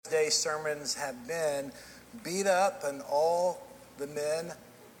today's sermons have been beat up and all the men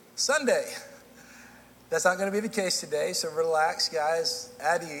Sunday. That's not going to be the case today, so relax, guys,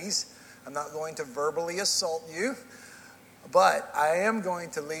 at ease. I'm not going to verbally assault you, but I am going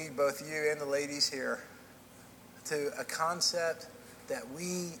to lead both you and the ladies here to a concept that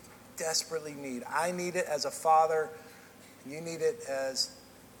we desperately need. I need it as a father. You need it as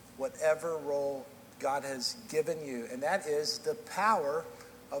whatever role God has given you, and that is the power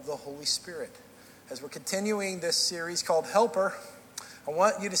of the Holy Spirit. As we're continuing this series called Helper, I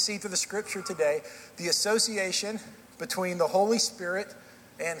want you to see through the scripture today the association between the Holy Spirit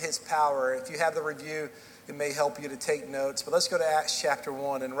and his power. If you have the review, it may help you to take notes. But let's go to Acts chapter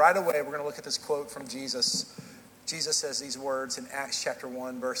 1. And right away, we're going to look at this quote from Jesus. Jesus says these words in Acts chapter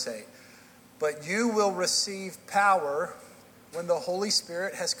 1, verse 8. But you will receive power when the Holy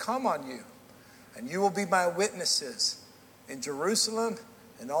Spirit has come on you. And you will be my witnesses in Jerusalem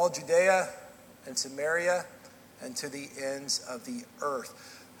and all Judea and Samaria and to the ends of the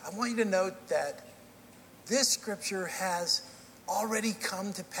earth. I want you to note that this scripture has already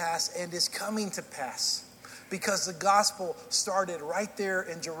come to pass and is coming to pass because the gospel started right there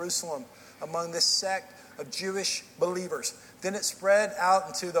in Jerusalem among this sect of Jewish believers. Then it spread out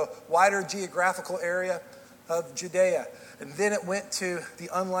into the wider geographical area of Judea. And then it went to the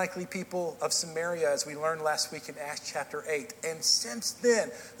unlikely people of Samaria, as we learned last week in Acts chapter 8. And since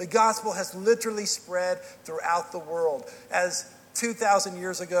then, the gospel has literally spread throughout the world. As 2,000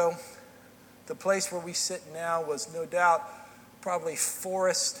 years ago, the place where we sit now was no doubt probably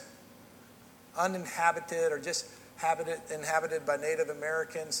forest, uninhabited, or just inhabited by Native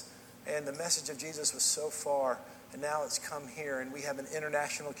Americans. And the message of Jesus was so far. And now it's come here, and we have an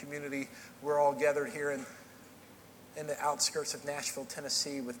international community. We're all gathered here in the outskirts of Nashville,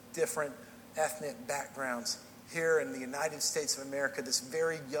 Tennessee, with different ethnic backgrounds. Here in the United States of America, this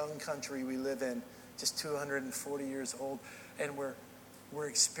very young country we live in, just 240 years old, and we're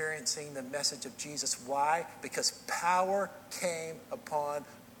experiencing the message of Jesus. Why? Because power came upon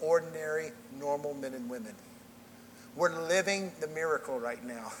ordinary, normal men and women. We're living the miracle right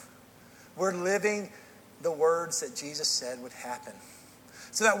now. We're living the words that Jesus said would happen.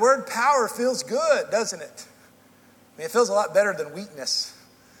 So that word power feels good, doesn't it? I mean, it feels a lot better than weakness.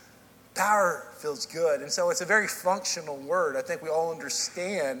 Power feels good. And so it's a very functional word. I think we all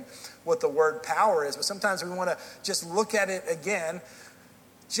understand what the word power is, but sometimes we want to just look at it again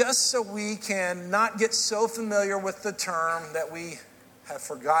just so we can not get so familiar with the term that we have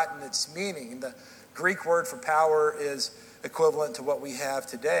forgotten its meaning. The Greek word for power is equivalent to what we have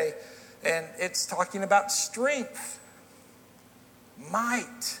today, and it's talking about strength,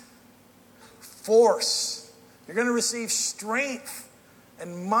 might, force. You're going to receive strength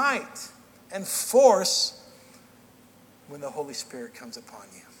and might and force when the Holy Spirit comes upon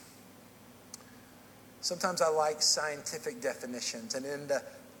you. Sometimes I like scientific definitions, and in the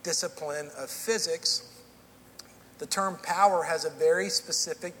discipline of physics, the term power has a very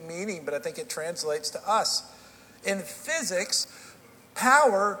specific meaning, but I think it translates to us. In physics,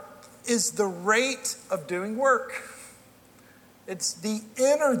 power is the rate of doing work. It's the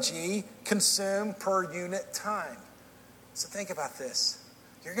energy consumed per unit time. So think about this.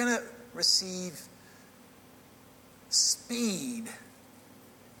 You're going to receive speed.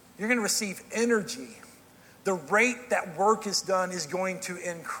 You're going to receive energy. The rate that work is done is going to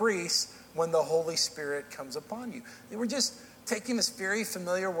increase when the Holy Spirit comes upon you. We're just taking this very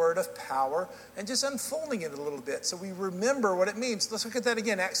familiar word of power and just unfolding it a little bit so we remember what it means. Let's look at that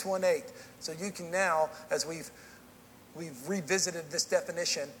again, Acts 1:8. So you can now, as we've revisited this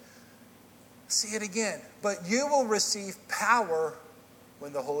definition, see it again. But you will receive power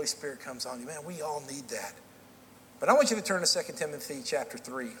when the Holy Spirit comes on you. Man, we all need that. But I want you to turn to 2 Timothy chapter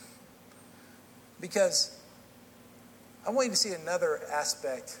 3. Because I want you to see another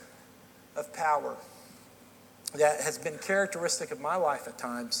aspect of power that has been characteristic of my life at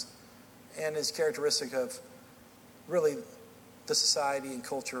times and is characteristic of really the society and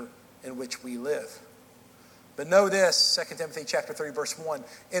culture in which we live. But know this, 2 Timothy chapter 3, verse 1.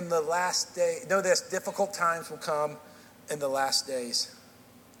 In the last day, know this, difficult times will come in the last days.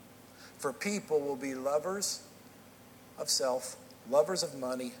 For people will be lovers of self, lovers of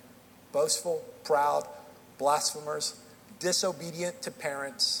money, boastful, proud, blasphemers, disobedient to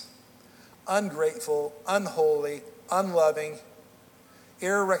parents, ungrateful, unholy, unloving,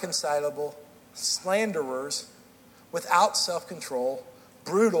 irreconcilable, slanderers, without self-control,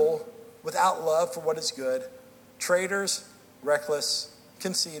 brutal, without love for what is good, traitors, reckless,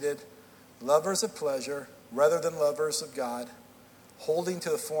 conceited, lovers of pleasure rather than lovers of God, holding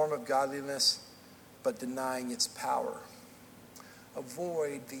to the form of godliness but denying its power.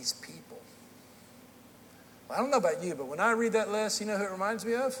 avoid these people. Well, I don't know about you, but when I read that list, you know who it reminds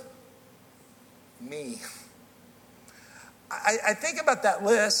me of? Me. I think about that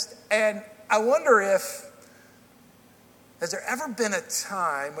list, and I wonder if, has there ever been a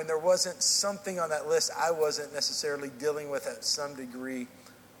time when there wasn't something on that list I wasn't necessarily dealing with at some degree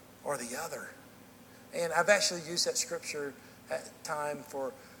or the other? And I've actually used that scripture at time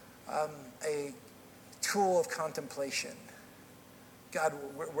for a tool of contemplation. God,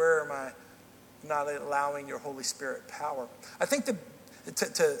 where am I not allowing your Holy Spirit power? I think to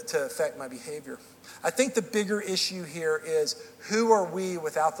affect my behavior. I think the bigger issue here is, who are we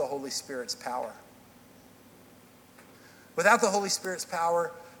without the Holy Spirit's power? Without the Holy Spirit's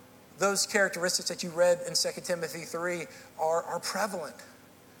power, those characteristics that you read in 2 Timothy 3 are prevalent.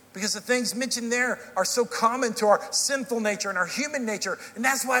 Because the things mentioned there are so common to our sinful nature and our human nature. And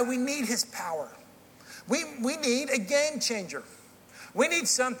that's why we need his power. We need a game changer. We need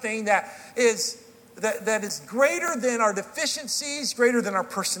something that is greater than our deficiencies, greater than our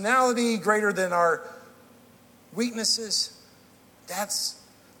personality, greater than our weaknesses. That's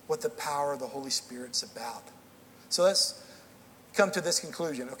what the power of the Holy Spirit's about. So let's come to this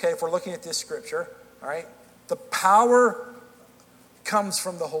conclusion, okay? If we're looking at this scripture, all right, the power comes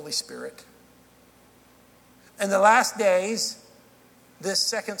from the Holy Spirit. In the last days, this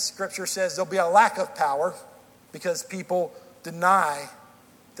second scripture says there'll be a lack of power because people deny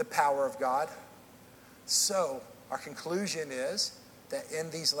the power of God. So our conclusion is that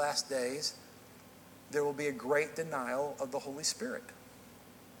in these last days, there will be a great denial of the Holy Spirit.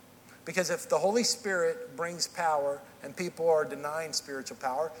 Because if the Holy Spirit brings power and people are denying spiritual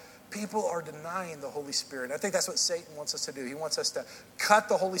power, people are denying the Holy Spirit. I think that's what Satan wants us to do. He wants us to cut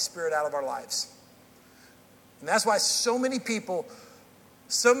the Holy Spirit out of our lives. And that's why so many people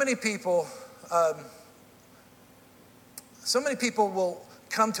will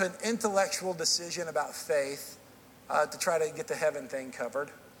come to an intellectual decision about faith to try to get the heaven thing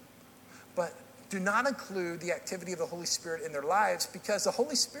covered, but do not include the activity of the Holy Spirit in their lives, because the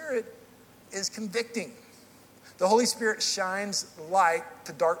Holy Spirit is convicting. The Holy Spirit shines light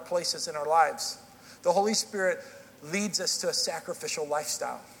to dark places in our lives. The Holy Spirit leads us to a sacrificial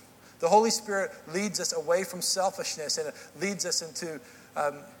lifestyle. The Holy Spirit leads us away from selfishness, and it leads us into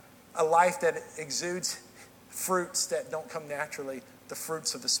a life that exudes fruits that don't come naturally, the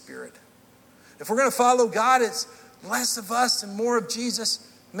fruits of the Spirit. If we're going to follow God, it's less of us and more of Jesus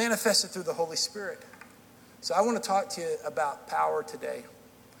manifested through the Holy Spirit. So I want to talk to you about power today.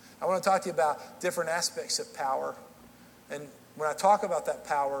 I want to talk to you about different aspects of power. And when I talk about that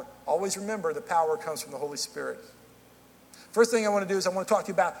power, always remember the power comes from the Holy Spirit. First thing I want to do is I want to talk to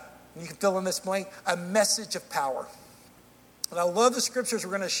you about, and you can fill in this blank, a message of power. And I love the scriptures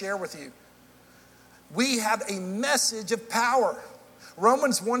we're going to share with you. We have a message of power.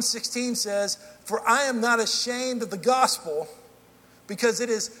 Romans 1:16 says, "For I am not ashamed of the gospel, because it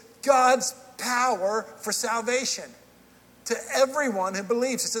is God's power for salvation to everyone who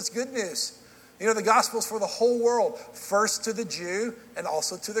believes." It says good news. You know, the gospel is for the whole world, first to the Jew and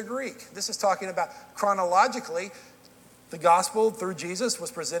also to the Greek. This is talking about chronologically, the gospel through Jesus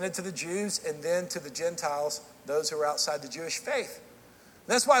was presented to the Jews and then to the Gentiles, those who are outside the Jewish faith.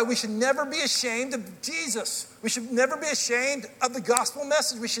 That's why we should never be ashamed of Jesus. We should never be ashamed of the gospel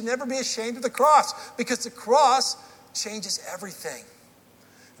message. We should never be ashamed of the cross, because the cross changes everything.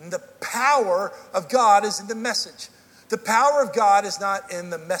 And the power of God is in the message. The power of God is not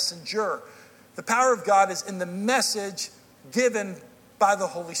in the messenger. The power of God is in the message given by the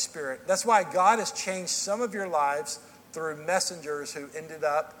Holy Spirit. That's why God has changed some of your lives through messengers who ended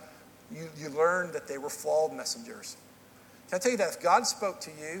up, you learned that they were flawed messengers. Can I tell you that if God spoke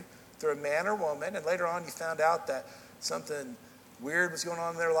to you through a man or woman, and later on you found out that something weird was going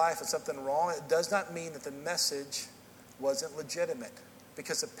on in their life and something wrong, it does not mean that the message wasn't legitimate.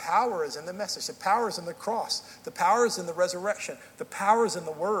 Because the power is in the message. The power is in the cross. The power is in the resurrection. The power is in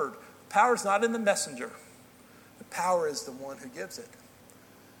the word. The power is not in the messenger. The power is the one who gives it.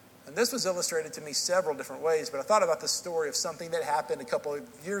 And this was illustrated to me several different ways, but I thought about the story of something that happened a couple of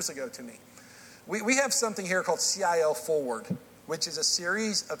years ago to me. We have something here called CIL Forward, which is a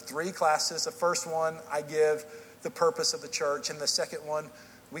series of 3 classes. The first one, I give the purpose of the church. And the second one,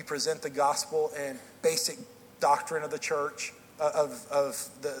 we present the gospel and basic doctrine of the church, of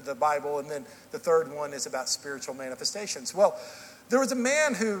the Bible. And then the third one is about spiritual manifestations. Well, there was a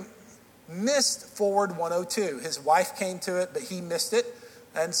man who missed Forward 102. His wife came to it, but he missed it.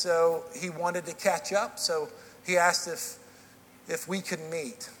 And so he wanted to catch up. So he asked if we could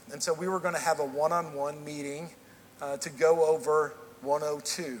meet. And so we were going to have a one-on-one meeting to go over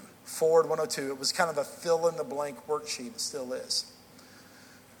 102, Forward 102. It was kind of a fill-in-the-blank worksheet. It still is.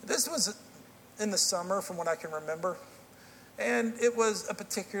 this was in the summer from what I can remember. And it was a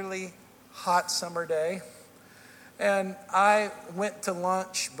particularly hot summer day. And I went to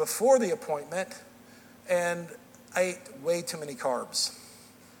lunch before the appointment and I ate way too many carbs.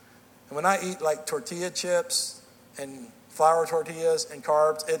 And when I eat like tortilla chips and flour tortillas and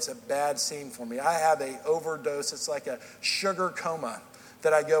carbs, it's a bad scene for me. I have an overdose. It's like a sugar coma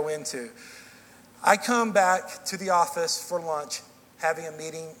that I go into. I come back to the office for lunch, having a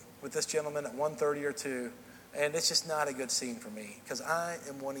meeting with this gentleman at 1:30 or 2, and it's just not a good scene for me because I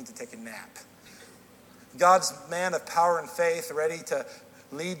am wanting to take a nap. God's man of power and faith, ready to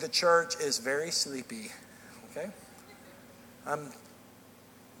lead the church, is very sleepy. Okay? I'm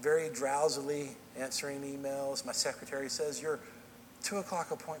very drowsily answering emails. My secretary says, your 2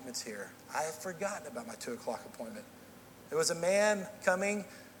 o'clock appointment's here. I had forgotten about my 2 o'clock appointment. There was a man coming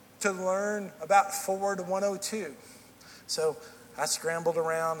to learn about Ford 102. So I scrambled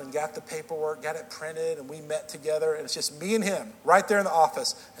around and got the paperwork, got it printed, and we met together. And it's just me and him right there in the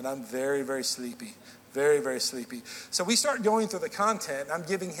office. And I'm very, very sleepy. Very, very sleepy. So we start going through the content. And I'm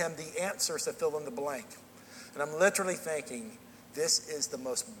giving him the answers to fill in the blank. And I'm literally thinking, this is the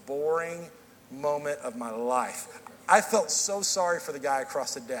most boring moment of my life. I felt so sorry for the guy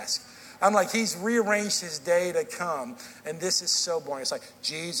across the desk. I'm like, he's rearranged his day to come, and this is so boring. It's like,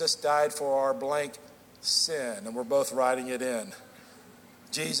 Jesus died for our blank sin, and we're both writing it in.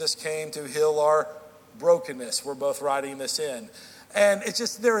 Jesus came to heal our brokenness. We're both writing this in. And it's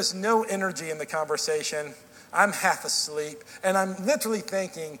just, there is no energy in the conversation. I'm half asleep, and I'm literally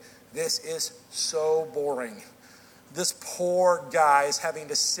thinking, this is so boring. This poor guy is having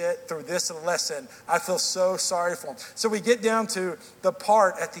to sit through this lesson. I feel so sorry for him. So we get down to the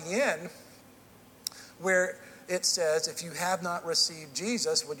part at the end where it says, if you have not received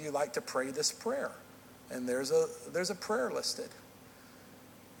Jesus, would you like to pray this prayer? And there's a prayer listed.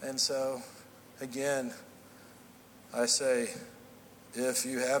 And so, again, I say, if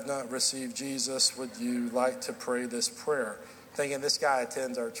you have not received Jesus, would you like to pray this prayer? Thinking this guy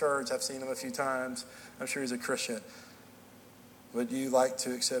attends our church. I've seen him a few times. I'm sure he's a Christian. Would you like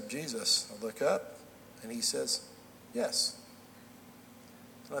to accept Jesus? I look up, and he says, yes.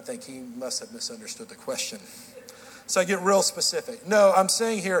 And I think he must have misunderstood the question. So I get real specific. No, I'm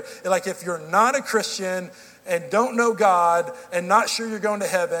saying here, like if you're not a Christian and don't know God and not sure you're going to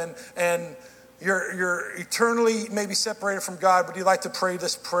heaven and you're eternally maybe separated from God, would you like to pray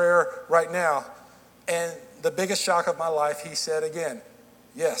this prayer right now? And the biggest shock of my life, he said again,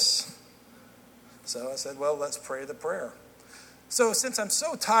 yes. So I said, well, let's pray the prayer. So since I'm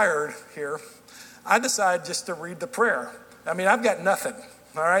so tired here, I decided just to read the prayer. I mean, I've got nothing,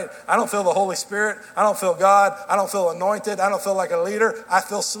 all right? I don't feel the Holy Spirit. I don't feel God. I don't feel anointed. I don't feel like a leader. I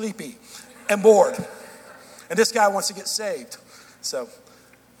feel sleepy and bored. And this guy wants to get saved. So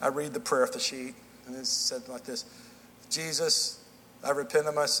I read the prayer off the sheet, and it said like this, Jesus, I repent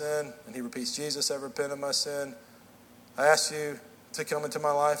of my sin. And he repeats, Jesus, I repent of my sin. I ask you to come into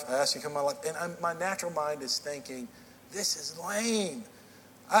my life. I ask you to come into my life. And my natural mind is thinking, this is lame.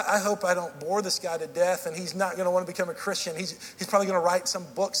 I hope I don't bore this guy to death, and he's not going to want to become a Christian. He's probably going to write some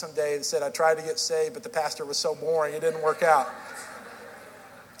book someday that said, I tried to get saved, but the pastor was so boring, it didn't work out.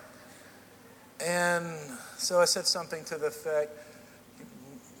 And so I said something to the effect,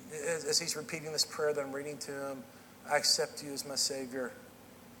 as he's repeating this prayer that I'm reading to him, I accept you as my Savior.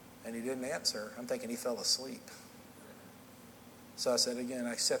 And he didn't answer. I'm thinking he fell asleep. So I said again,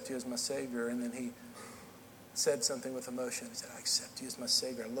 I accept you as my Savior. And then he said something with emotion. He said, I accept you as my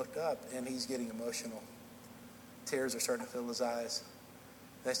Savior. I looked up, and he's getting emotional. Tears are starting to fill his eyes.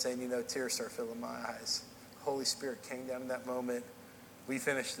 Next thing you know, tears start filling my eyes. Holy Spirit came down in that moment. We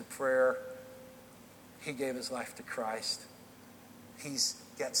finished the prayer. He gave his life to Christ. He's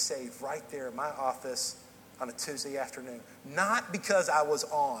got saved right there in my office on a Tuesday afternoon. Not because I was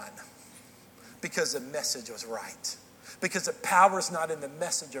on, because the message was right. Because the power is not in the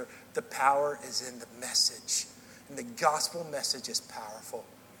messenger, the power is in the message. And the gospel message is powerful.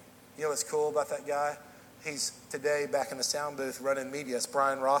 You know what's cool about that guy? He's today back in the sound booth running media. It's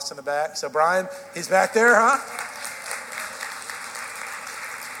Brian Ross in the back. So Brian, he's back there, huh?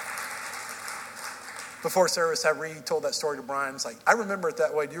 Before service, I told that story to Brian. It's like, I remember it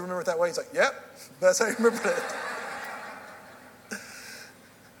that way. Do you remember it that way? He's like, yep, that's how I remember it.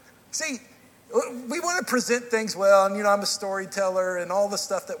 See, we want to present things well, and I'm a storyteller and all the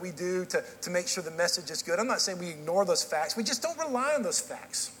stuff that we do to make sure the message is good. I'm not saying we ignore those facts. We just don't rely on those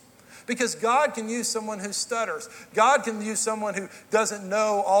facts. Because God can use someone who stutters. God can use someone who doesn't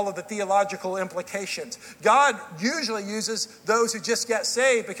know all of the theological implications. God usually uses those who just got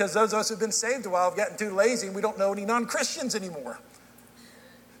saved, because those of us who've been saved a while have gotten too lazy and we don't know any non-Christians anymore.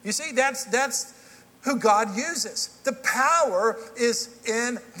 You see, that's who God uses. The power is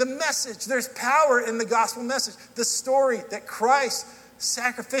in the message. There's power in the gospel message. The story that Christ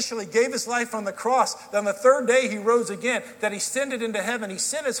sacrificially gave his life on the cross, that on the third day he rose again, that he ascended into heaven, he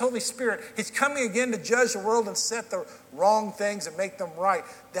sent his Holy Spirit, he's coming again to judge the world and set the wrong things and make them right.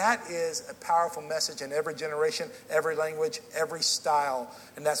 That is a powerful message in every generation, every language, every style,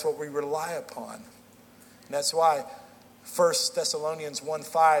 and that's what we rely upon. And that's why 1 Thessalonians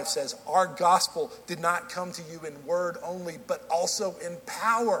 1:5 says, our gospel did not come to you in word only, but also in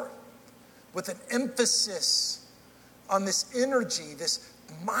power, with an emphasis on this energy, this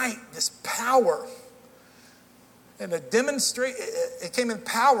might, this power. And it came in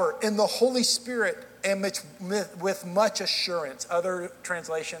power in the Holy Spirit and with much assurance. Other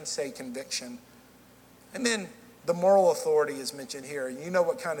translations say conviction. And then the moral authority is mentioned here. And you know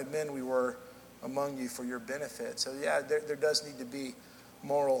what kind of men we were among you for your benefit. So yeah, there does need to be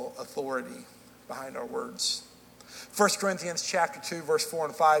moral authority behind our words. 1 Corinthians chapter 2, verse 4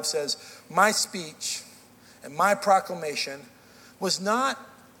 and 5 says, my speech and my proclamation was not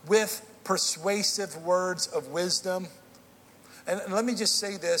with persuasive words of wisdom. And let me just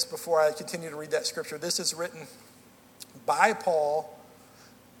say this before I continue to read that scripture. This is written by Paul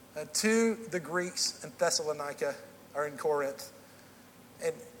to the Greeks in Thessalonica, or in Corinth.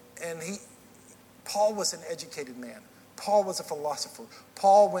 And Paul was an educated man. Paul was a philosopher.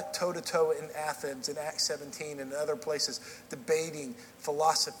 Paul went toe-to-toe in Athens in Acts 17 and other places debating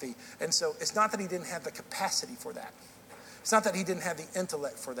philosophy. And so it's not that he didn't have the capacity for that. It's not that he didn't have the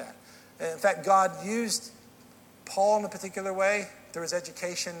intellect for that. In fact, God used Paul in a particular way through his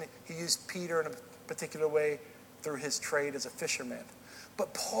education. He used Peter in a particular way through his trade as a fisherman.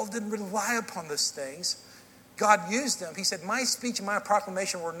 But Paul didn't rely upon those things. God used them. He said, my speech and my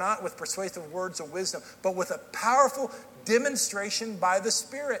proclamation were not with persuasive words of wisdom, but with a powerful demonstration by the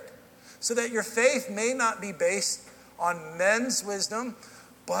Spirit, so that your faith may not be based on men's wisdom,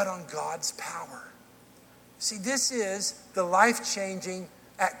 but on God's power. See, this is the life-changing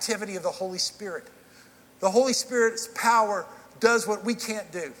activity of the Holy Spirit. The Holy Spirit's power does what we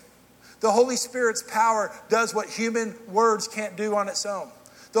can't do. The Holy Spirit's power does what human words can't do on its own.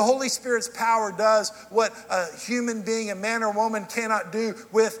 The Holy Spirit's power does what a human being, a man or woman, cannot do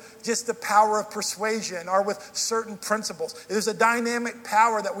with just the power of persuasion or with certain principles. There's a dynamic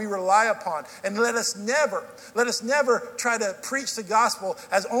power that we rely upon. And let us never try to preach the gospel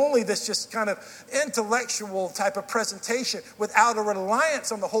as only this just kind of intellectual type of presentation without a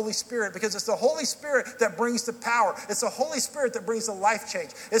reliance on the Holy Spirit, because it's the Holy Spirit that brings the power. It's the Holy Spirit that brings the life change.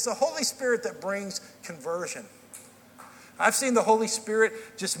 It's the Holy Spirit that brings conversion. I've seen the Holy Spirit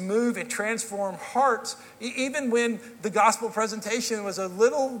just move and transform hearts, even when the gospel presentation was a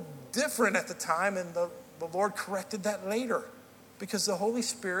little different at the time, and the Lord corrected that later, because the Holy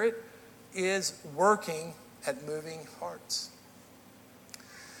Spirit is working at moving hearts.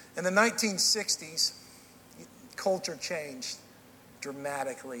 In the 1960s, culture changed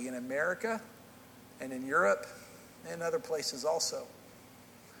dramatically in America and in Europe and other places also.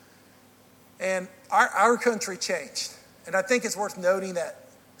 And our country changed. And I think it's worth noting that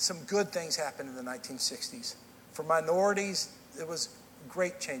some good things happened in the 1960s. For minorities, it was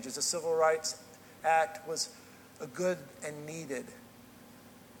great changes. The Civil Rights Act was a good and needed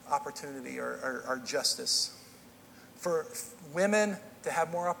opportunity or justice. For women to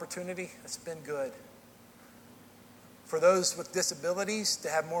have more opportunity, it's been good. For those with disabilities to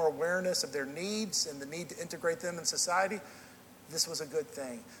have more awareness of their needs and the need to integrate them in society, this was a good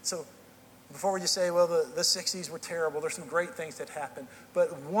thing. So before we just say, well, the 60s were terrible, there's some great things that happened.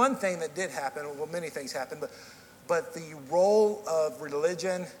 But one thing that did happen, well, many things happened, but the role of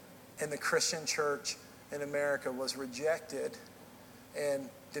religion in the Christian church in America was rejected and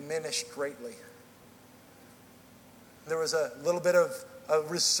diminished greatly. There was a little bit of a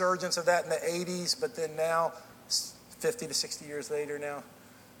resurgence of that in the 80s, but then now, 50 to 60 years later now,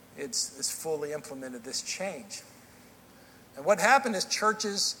 it's fully implemented, this change. And what happened is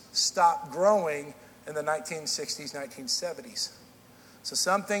churches stopped growing in the 1960s, 1970s. So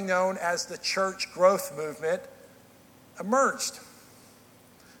something known as the church growth movement emerged.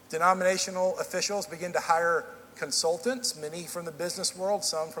 Denominational officials began to hire consultants, many from the business world,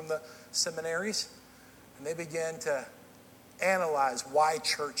 some from the seminaries, and they began to analyze why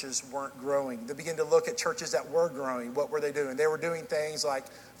churches weren't growing. They began to look at churches that were growing. What were they doing? They were doing things like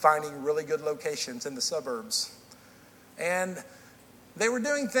finding really good locations in the suburbs. And they were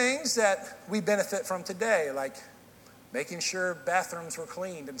doing things that we benefit from today, like making sure bathrooms were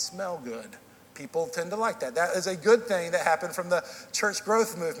cleaned and smell good. People tend to like that. That is a good thing that happened from the church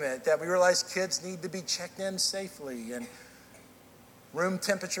growth movement, that we realized kids need to be checked in safely. And Room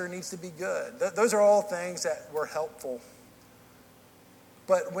temperature needs to be good. Those are all things that were helpful.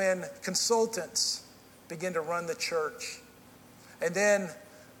 But when consultants begin to run the church, and then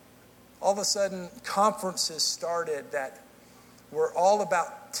all of a sudden conferences started that were all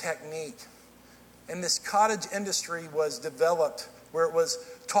about technique, and this cottage industry was developed where it was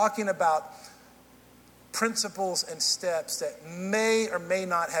talking about principles and steps that may or may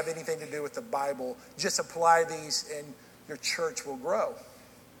not have anything to do with the Bible. Just apply these and your church will grow.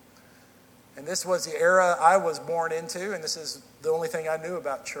 And this was the era I was born into, and this is the only thing I knew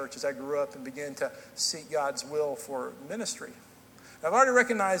about church as I grew up and began to seek God's will for ministry. I've already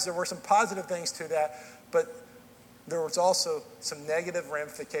recognized there were some positive things to that, but there was also some negative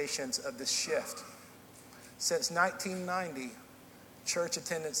ramifications of this shift. Since 1990, church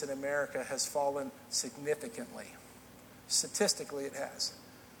attendance in America has fallen significantly. Statistically, it has.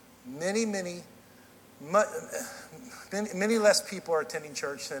 Many less people are attending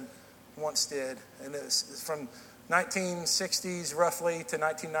church than once did. And it's from 1960s roughly to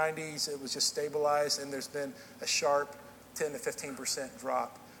 1990s, it was just stabilized, and there's been a sharp 10 to 15%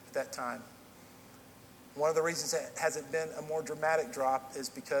 drop at that time. One of the reasons that hasn't been a more dramatic drop is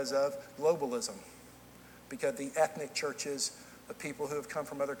because of globalism, because the ethnic churches of people who have come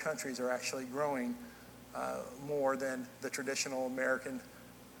from other countries are actually growing more than the traditional American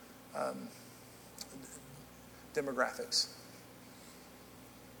demographics.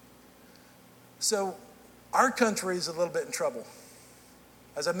 So our country is a little bit in trouble.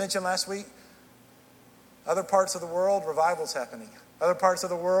 As I mentioned last week, other parts of the world, revival's happening. Other parts of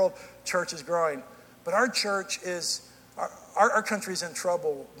the world, church is growing. But our church is, our country's in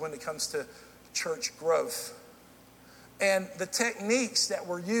trouble when it comes to church growth. And the techniques that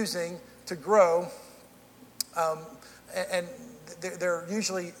we're using to grow, and they're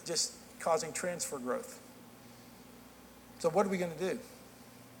usually just causing transfer growth. So what are we going to do?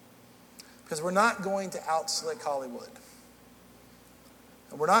 Because we're not going to out-slick Hollywood.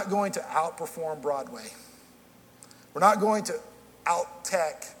 And we're not going to outperform Broadway. We're not going to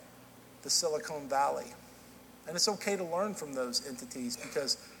out-tech the Silicon Valley. And it's okay to learn from those entities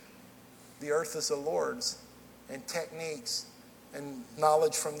because the earth is the Lord's, and techniques and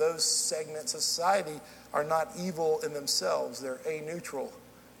knowledge from those segments of society are not evil in themselves. They're a-neutral.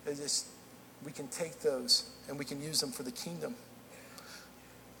 We can take those and we can use them for the kingdom.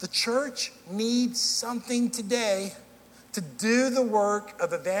 The church needs something today to do the work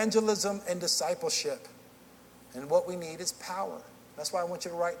of evangelism and discipleship. And what we need is power. That's why I want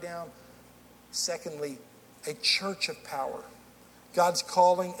you to write down, secondly, a church of power. God's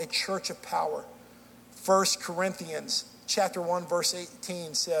calling a church of power. 1 Corinthians chapter 1, verse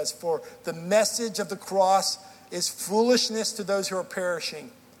 18 says, "For the message of the cross is foolishness to those who are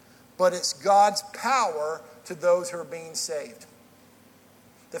perishing, but it's God's power to those who are being saved."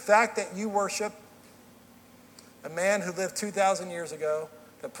 The fact that you worship a man who lived 2,000 years ago,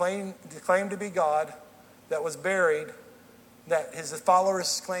 that claimed to be God, that was buried, that his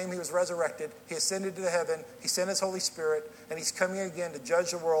followers claim he was resurrected, he ascended to heaven, he sent his Holy Spirit, and he's coming again to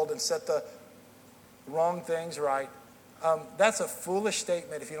judge the world and set the wrong things right. That's a foolish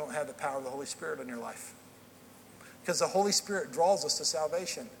statement if you don't have the power of the Holy Spirit in your life. Because the Holy Spirit draws us to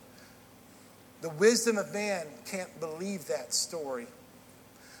salvation. The wisdom of man can't believe that story.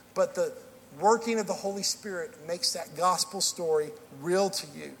 But the working of the Holy Spirit makes that gospel story real to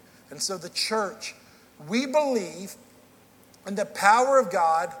you. And so the church, we believe in the power of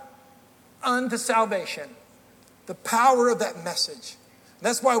God unto salvation. The power of that message. And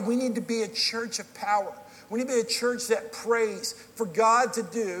that's why we need to be a church of power. We need to be a church that prays for God to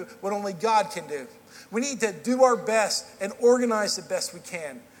do what only God can do. We need to do our best and organize the best we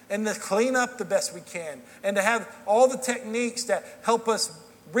can. And to clean up the best we can. And to have all the techniques that help us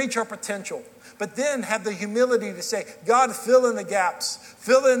reach our potential. But then have the humility to say, God, fill in the gaps.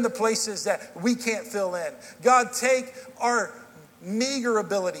 Fill in the places that we can't fill in. God, take our meager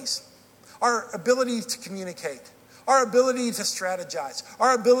abilities. Our ability to communicate. Our ability to strategize.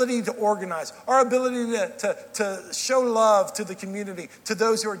 Our ability to organize. Our ability to show love to the community. To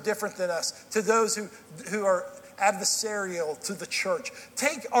those who are different than us. To those who are adversarial to the church.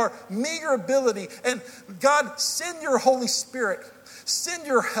 Take our meager ability and God, send your Holy Spirit. Send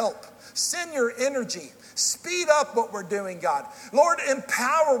your help. Send your energy. Speed up what we're doing, God. Lord,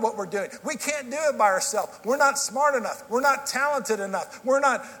 empower what we're doing. We can't do it by ourselves. We're not smart enough. We're not talented enough. We're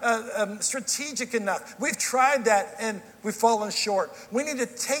not strategic enough. We've tried that and we've fallen short. We need to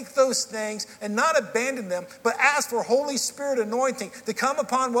take those things and not abandon them, but ask for Holy Spirit anointing to come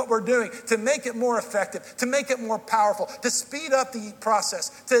upon what we're doing, to make it more effective, to make it more powerful, to speed up the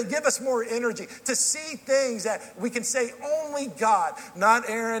process, to give us more energy, to see things that we can say only God, not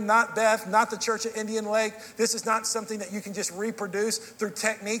Aaron, not Beth, not the Church at Indian Lake. This is not something that you can just reproduce through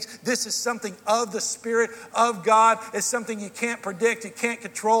techniques. This is something of the Spirit of God. It's something you can't predict, you can't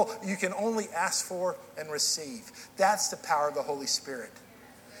control. You can only ask for and receive. That's the power of the Holy Spirit.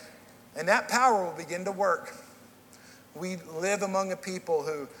 And that power will begin to work. We live among a people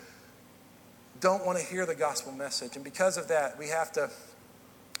who don't want to hear the gospel message. And because of that, we have to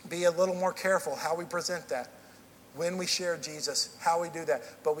be a little more careful how we present that. When we share Jesus, how we do that.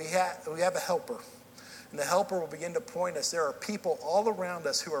 But we have a helper. And the helper will begin to point us. There are people all around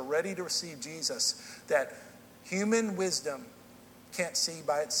us who are ready to receive Jesus that human wisdom can't see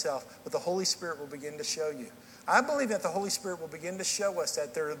by itself. But the Holy Spirit will begin to show you. I believe that the Holy Spirit will begin to show us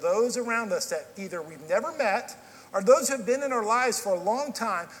that there are those around us that either we've never met or those who have been in our lives for a long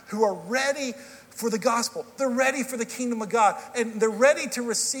time who are ready for the gospel. They're ready for the kingdom of God. And they're ready to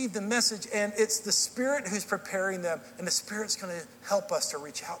receive the message. And it's the Spirit who's preparing them. And the Spirit's going to help us to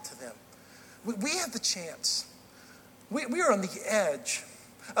reach out to them. We have the chance. We are on the edge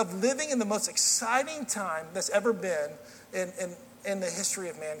of living in the most exciting time that's ever been in the history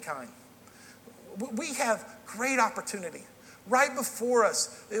of mankind. We have great opportunity. Right before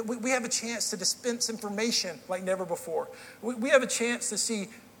us, we have a chance to dispense information like never before. We have a chance to see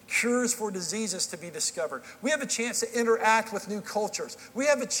cures for diseases to be discovered. We have a chance to interact with new cultures. We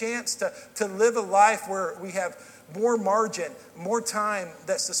have a chance to live a life where we have more margin, more time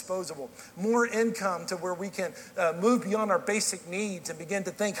that's disposable, more income to where we can move beyond our basic needs and begin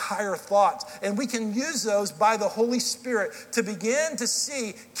to think higher thoughts. And we can use those by the Holy Spirit to begin to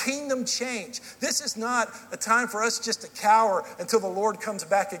see kingdom change. This is not a time for us just to cower until the Lord comes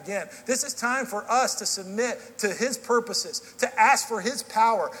back again. This is time for us to submit to His purposes, to ask for His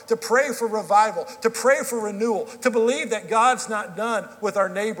power, to pray for revival, to pray for renewal, to believe that God's not done with our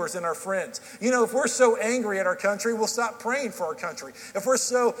neighbors and our friends. You know, if we're so angry at our country, we'll stop praying for our country. If we're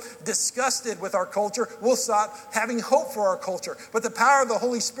so disgusted with our culture, we'll stop having hope for our culture. But the power of the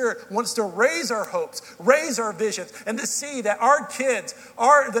Holy Spirit wants to raise our hopes, raise our visions, and to see that our kids,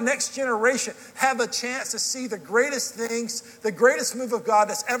 the next generation, have a chance to see the greatest things, the greatest move of God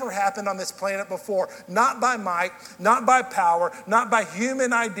that's ever happened on this planet before. Not by might, not by power, not by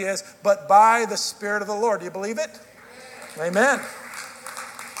human ideas, but by the Spirit of the Lord. Do you believe it? Amen.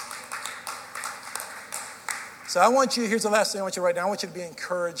 So here's the last thing I want you to write down. I want you to be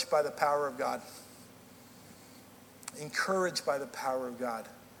encouraged by the power of God. Encouraged by the power of God.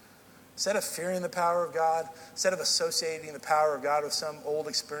 Instead of fearing the power of God, instead of associating the power of God with some old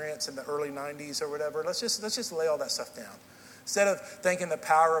experience in the early 90s or whatever, let's just lay all that stuff down. Instead of thinking the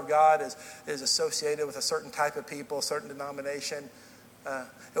power of God is associated with a certain type of people, a certain denomination,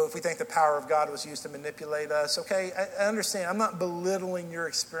 if we think the power of God was used to manipulate us, okay, I understand. I'm not belittling your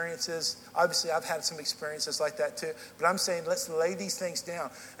experiences. Obviously, I've had some experiences like that too. But I'm saying let's lay these things down.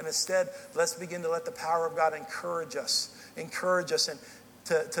 And instead, let's begin to let the power of God encourage us and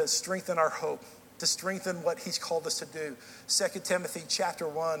to strengthen our hope, to strengthen what He's called us to do. 2 Timothy chapter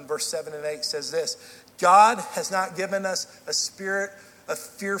 1, verse 7 and 8 says this: God has not given us a spirit of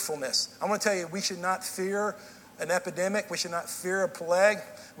fearfulness. I want to tell you, we should not fear an epidemic. We should not fear a plague.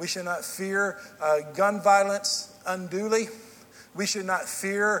 We should not fear gun violence unduly. We should not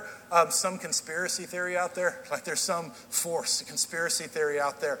fear some conspiracy theory out there. Like there's some conspiracy theory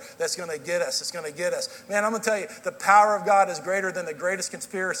out there that's going to get us. It's going to get us. Man, I'm going to tell you, the power of God is greater than the greatest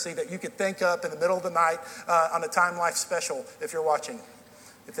conspiracy that you could think up in the middle of the night on a Time Life special if you're watching.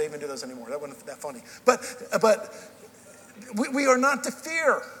 If they even do those anymore. That wasn't that funny. But we are not to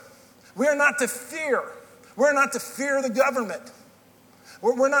fear. We are not to fear. We're not to fear the government.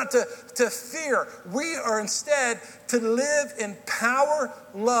 We're not to fear. We are instead to live in power,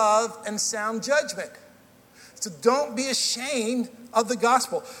 love, and sound judgment. So don't be ashamed of the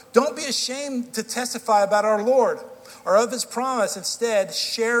gospel. Don't be ashamed to testify about our Lord or of His promise. Instead,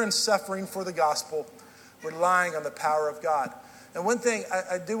 share in suffering for the gospel, relying on the power of God. And one thing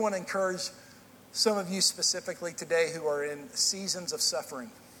I do want to encourage some of you specifically today who are in seasons of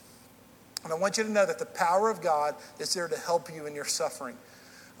suffering. And I want you to know that the power of God is there to help you in your suffering.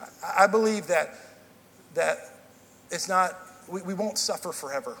 I believe that it's not we won't suffer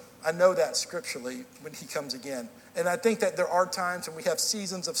forever. I know that scripturally when he comes again. And I think that there are times when we have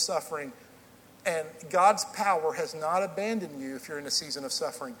seasons of suffering, and God's power has not abandoned you if you're in a season of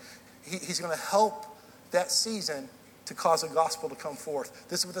suffering. He's going to help that season to cause the gospel to come forth.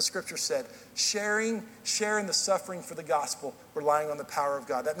 This is what the scripture said. Sharing the suffering for the gospel, relying on the power of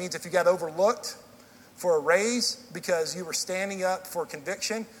God. That means if you got overlooked for a raise because you were standing up for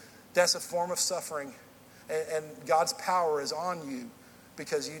conviction, that's a form of suffering. And God's power is on you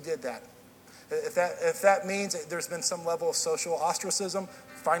because you did that. If that means that there's been some level of social ostracism,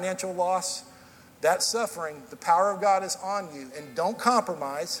 financial loss, that suffering, the power of God is on you. And don't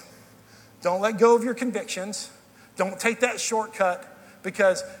compromise. Don't let go of your convictions. Don't take that shortcut,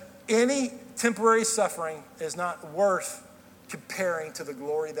 because any temporary suffering is not worth comparing to the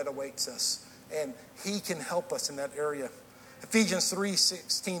glory that awaits us. And he can help us in that area. Ephesians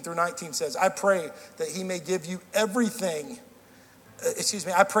 3:16-19 says, I pray that he may give you everything.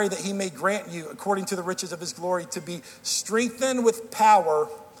 I pray that he may grant you, according to the riches of his glory, to be strengthened with power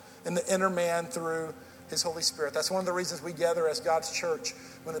in the inner man through his Holy Spirit. That's one of the reasons we gather as God's church,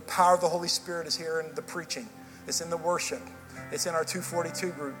 when the power of the Holy Spirit is here in the preaching. It's in the worship. It's in our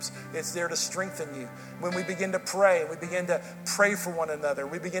 242 groups. It's there to strengthen you. When we begin to pray, we begin to pray for one another.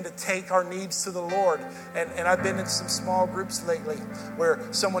 We begin to take our needs to the Lord. And I've been in some small groups lately where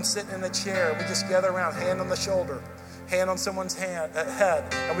someone's sitting in a chair. We just gather around, hand on the shoulder, hand on someone's head,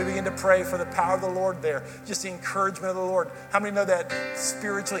 and we begin to pray for the power of the Lord there. Just the encouragement of the Lord. How many know that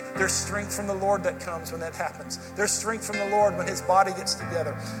spiritually there's strength from the Lord that comes when that happens? There's strength from the Lord when his body gets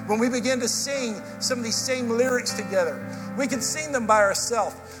together. When we begin to sing some of these same lyrics together, we can sing them by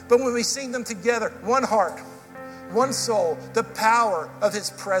ourselves. But when we sing them together, one heart, one soul, the power of his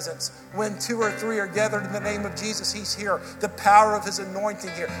presence. When 2 or 3 are gathered in the name of Jesus, he's here. The power of his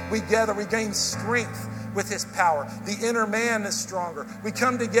anointing here. We gather, we gain strength with his power. The inner man is stronger. We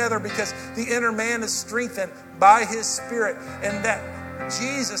come together because the inner man is strengthened by his Spirit, and that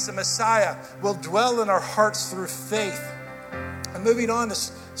Jesus, the Messiah, will dwell in our hearts through faith. And moving on, the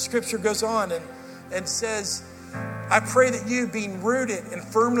scripture goes on and says, I pray that you, being rooted and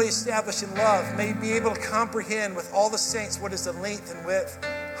firmly established in love, may be able to comprehend with all the saints what is the length and width,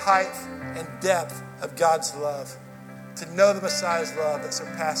 height and depth of God's love. To know the Messiah's love that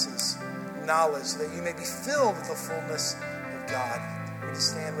surpasses knowledge, that you may be filled with the fullness of God. Would you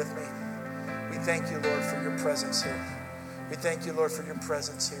stand with me? We thank you, Lord, for your presence here. We thank you, Lord, for your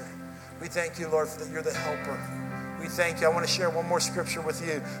presence here. We thank you, Lord, that you're the helper. We thank you. I want to share one more scripture with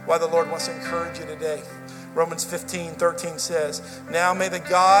you why the Lord wants to encourage you today. Romans 15:13 says, now may the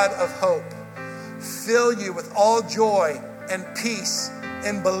God of hope fill you with all joy and peace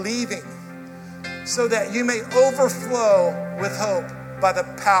in believing, so that you may overflow with hope by the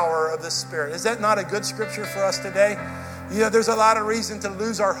power of the Spirit. Is that not a good scripture for us today? You know, there's a lot of reason to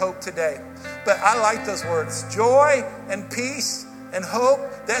lose our hope today. But I like those words. Joy and peace and hope,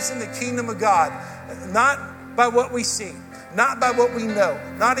 that's in the kingdom of God. Not by what we see, not by what we know,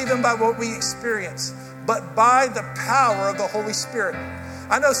 not even by what we experience, but by the power of the Holy Spirit.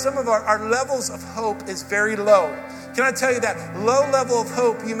 I know some of our levels of hope is very low. Can I tell you that low level of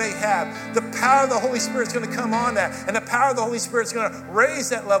hope you may have, the power of the Holy Spirit is going to come on that. And the power of the Holy Spirit is going to raise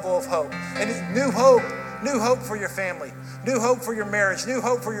that level of hope. And new hope for your family, new hope for your marriage, new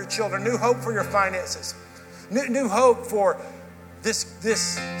hope for your children, new hope for your finances, new hope for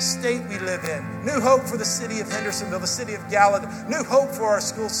this state we live in, new hope for the city of Hendersonville, the city of Gallatin, new hope for our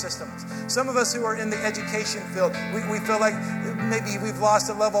school systems. Some of us who are in the education field, we feel like maybe we've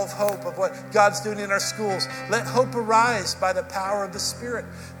lost a level of hope of what God's doing in our schools. Let hope arise by the power of the Spirit.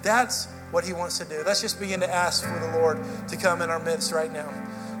 That's what he wants to do. Let's just begin to ask for the Lord to come in our midst right now.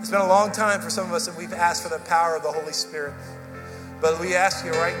 It's been a long time for some of us that we've asked for the power of the Holy Spirit. But we ask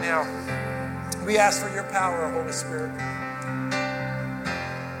you right now, we ask for your power, Holy Spirit.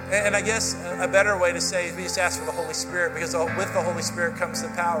 And I guess a better way to say is we just ask for the Holy Spirit, because with the Holy Spirit comes the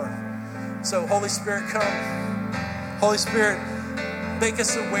power. So Holy Spirit, come. Holy Spirit, make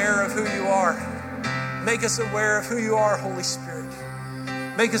us aware of who you are. Make us aware of who you are, Holy Spirit.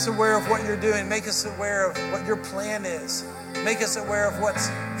 Make us aware of what you're doing. Make us aware of what your plan is. Make us aware of what's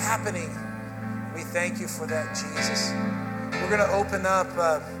happening. We thank you for that, Jesus. We're going to open up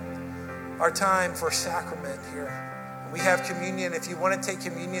our time for sacrament here. We have communion. If you want to take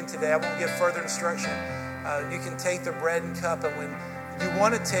communion today, I won't give further instruction. You can take the bread and cup, and when you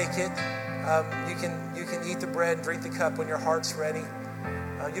want to take it, you can eat the bread and drink the cup when your heart's ready.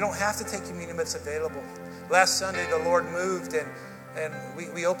 You don't have to take communion, but it's available. Last Sunday, the Lord moved, and And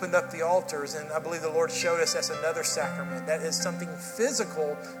we opened up the altars, and I believe the Lord showed us that's another sacrament. That is something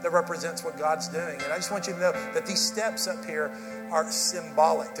physical that represents what God's doing. And I just want you to know that these steps up here are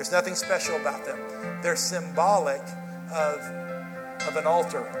symbolic. There's nothing special about them. They're symbolic of an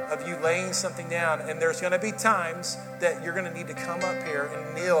altar, of you laying something down. And there's going to be times that you're going to need to come up here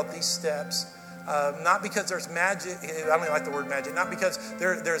and kneel at these steps. Not because there's magic. I don't even like the word magic. Not because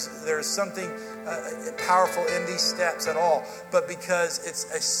there's something powerful in these steps at all, but because it's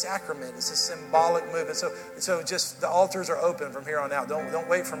a sacrament. It's a symbolic movement. So just the altars are open from here on out. Don't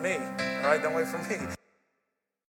wait for me. All right, don't wait for me.